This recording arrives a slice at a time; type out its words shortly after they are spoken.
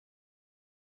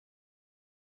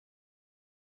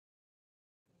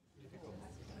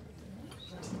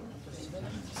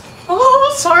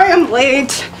sorry I'm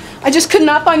late. I just could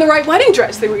not find the right wedding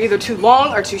dress. They were either too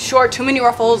long or too short, too many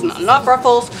ruffles, not enough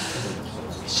ruffles.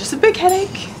 It's just a big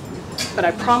headache. But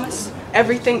I promise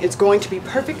everything is going to be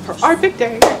perfect for our big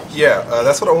day. Yeah,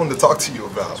 that's what I wanted to talk to you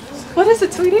about. What is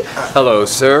it, sweetie? Hello,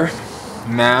 sir.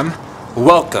 Ma'am.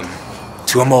 Welcome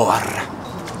to Amor.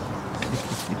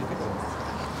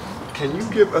 Can you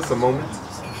give us a moment?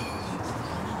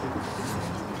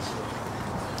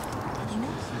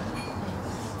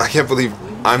 I can't believe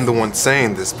I'm the one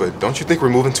saying this, but don't you think we're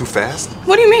moving too fast?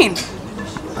 What do you mean?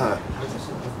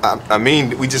 I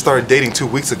mean, we just started dating 2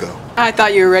 weeks ago. I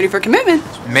thought you were ready for commitment.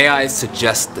 May I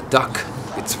suggest the duck?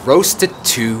 It's roasted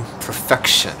to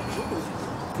perfection.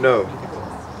 No,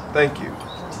 thank you.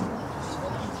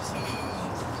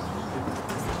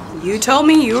 You told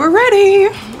me you were ready.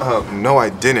 No, I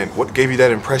didn't. What gave you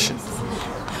that impression?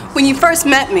 When you first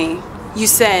met me, you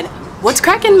said, "What's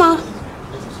crackin', Ma?"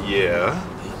 Yeah.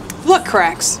 What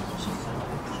cracks?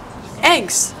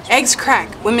 Eggs. Eggs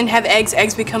crack. Women have eggs.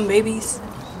 Eggs become babies.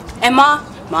 And Ma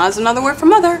is another word for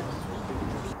mother.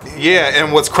 Yeah,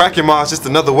 and what's cracking, Ma, is just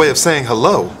another way of saying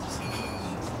hello.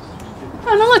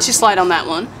 I'll let you slide on that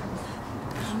one.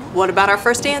 What about our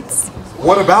first dance?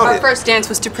 What about Our it? first dance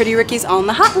was to Pretty Ricky's on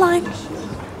the hotline.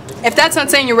 If that's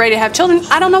not saying you're ready to have children,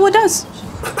 I don't know what does.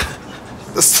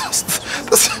 The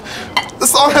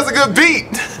song has a good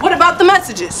beat. What about the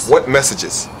messages? What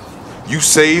messages? You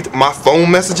saved my phone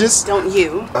messages? Don't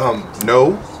you?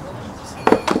 No.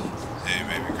 Hey,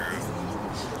 baby girl.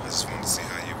 I just wanted to see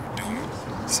how you were doing.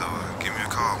 So, give me a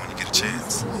call when you get a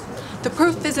chance. The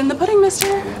proof is in the pudding,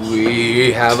 mister.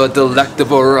 We have a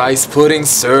delectable rice pudding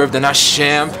served in a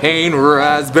champagne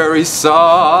raspberry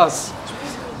sauce.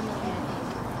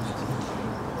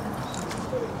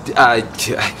 I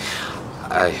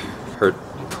heard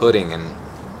pudding and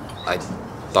I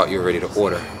thought you were ready to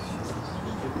order.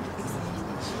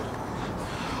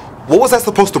 What was that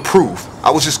supposed to prove?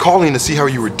 I was just calling to see how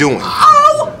you were doing.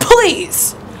 Oh,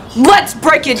 please! Let's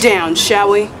break it down, shall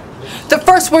we? The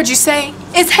first word you say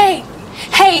is hay.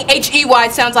 Hay, H-E-Y,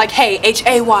 sounds like hay,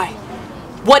 H-A-Y.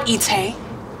 What eats hay?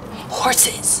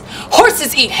 Horses.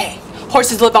 Horses eat hay.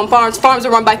 Horses live on farms. Farms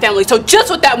are run by families. So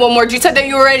just with that one word, you said that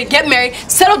you were ready to get married,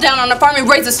 settle down on a farm, and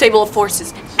raise a stable of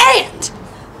horses. And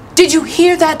did you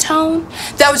hear that tone?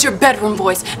 That was your bedroom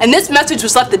voice. And this message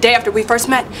was left the day after we first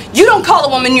met. You don't call a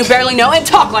woman you barely know and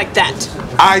talk like that.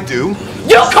 I do.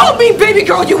 You called me baby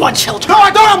girl. You want children. No,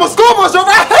 I don't. I'm a school bus driver.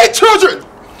 I hate children.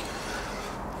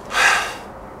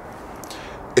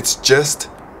 It's just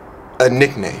a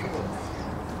nickname.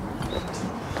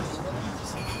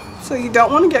 So you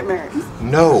don't want to get married?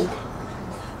 No.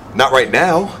 Not right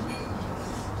now.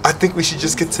 I think we should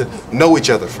just get to know each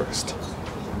other first.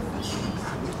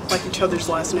 Like each other's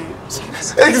last names.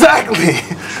 Exactly.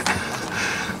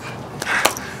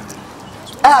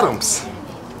 Adams.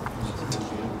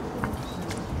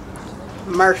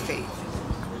 Murphy.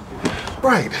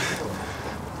 Right.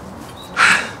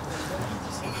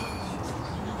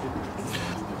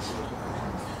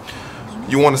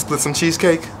 You want to split some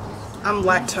cheesecake? I'm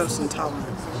lactose intolerant.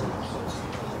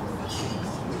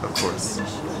 Of course.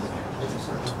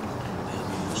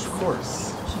 Of course.